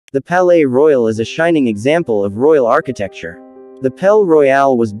The Palais Royal is a shining example of royal architecture. The Palais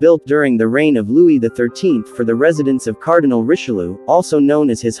Royal was built during the reign of Louis XIII for the residence of Cardinal Richelieu, also known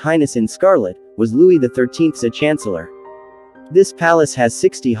as His Highness in Scarlet, was Louis XIII's chancellor. This palace has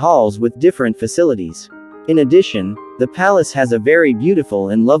 60 halls with different facilities. In addition, the palace has a very beautiful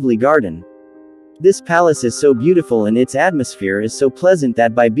and lovely garden. This palace is so beautiful and its atmosphere is so pleasant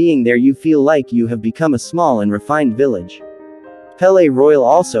that by being there you feel like you have become a small and refined village. Palais Royal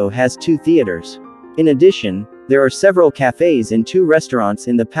also has 2 theaters. In addition, there are several cafes and 2 restaurants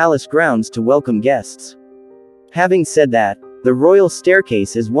in the palace grounds to welcome guests. Having said that, the Royal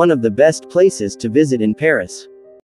Staircase is one of the best places to visit in Paris.